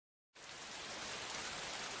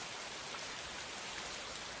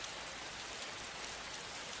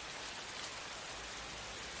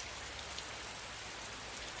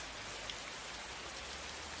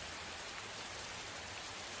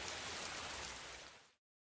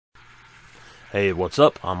Hey, what's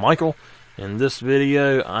up? I'm Michael. In this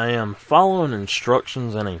video, I am following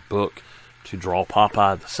instructions in a book to draw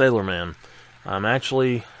Popeye the Sailor Man. I'm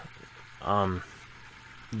actually doing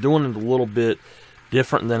it a little bit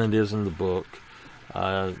different than it is in the book.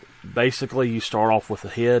 Basically, you start off with a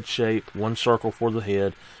head shape, one circle for the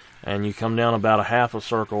head, and you come down about a half a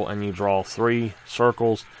circle and you draw 3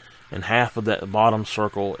 circles, and half of that bottom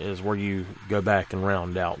circle is where you go back and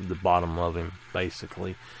round out the bottom of him,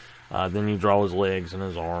 basically. Then you draw his legs and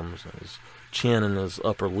his arms and his chin and his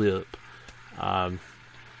upper lip. And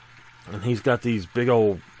he's got these big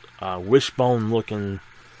old wishbone looking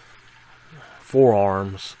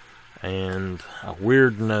forearms and a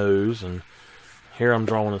weird nose, and here I'm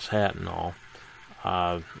drawing his hat and all.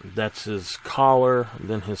 That's his collar,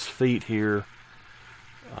 then his feet here,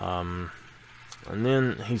 and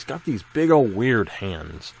then he's got these big old weird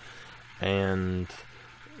hands, and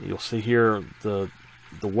you'll see here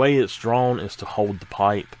the way it's drawn is to hold the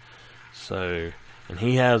pipe. So, and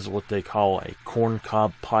he has what they call a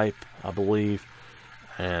corncob pipe, I believe,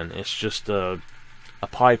 and it's just a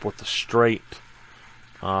pipe with a straight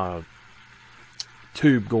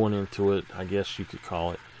tube going into it, I guess you could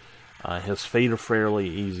call it. His feet are fairly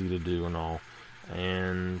easy to do and all,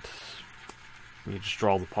 and you just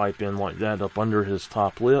draw the pipe in like that up under his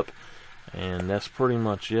top lip, and that's pretty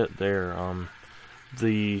much it there.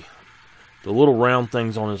 The little round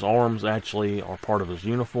things on his arms actually are part of his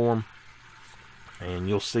uniform, and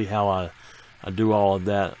you'll see how I do all of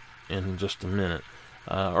that in just a minute.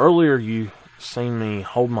 Earlier you seen me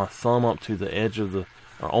hold my thumb up to the edge of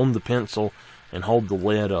on the pencil and hold the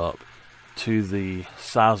lead up to the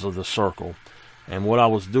size of the circle. And what I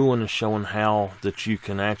was doing is showing how that you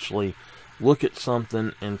can actually look at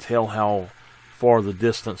something and tell how far the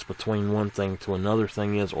distance between one thing to another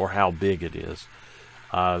thing is, or how big it is.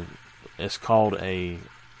 It's called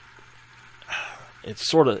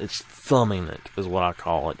it's thumbing it is what I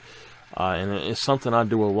call it. And it's something I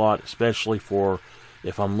do a lot, especially for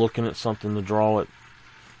if I'm looking at something to draw it.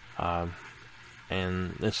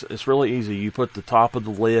 And it's really easy. You put the top of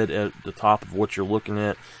the lid at the top of what you're looking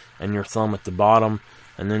at and your thumb at the bottom,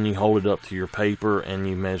 and then you hold it up to your paper and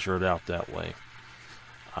you measure it out that way.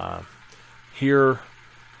 Here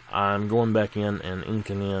I'm going back in and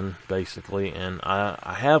inking in, basically, and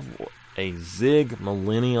I have a Zig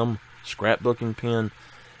Millennium scrapbooking pen.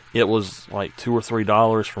 It was like $2 or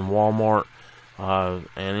 $3 from Walmart,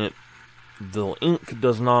 and the ink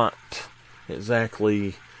does not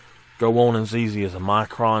exactly go on as easy as a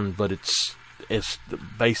micron, but it's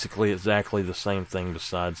basically exactly the same thing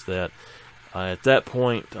besides that. At that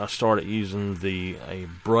point, I started using a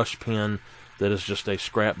brush pen that is just a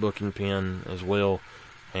scrapbooking pen as well,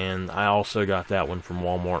 and I also got that one from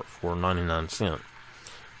Walmart for 99 cents.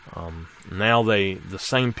 Now the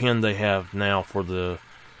same pen they have now for the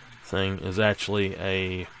thing is actually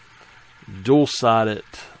a dual-sided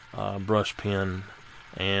brush pen,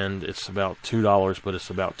 and it's about $2, but it's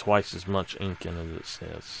about twice as much ink in it, it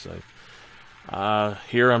says. So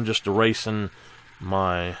here I'm just erasing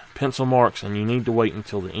my pencil marks, and you need to wait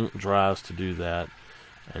until the ink dries to do that,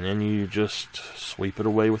 and then you just sweep it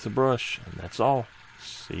away with a brush, and that's all.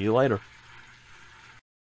 See you later.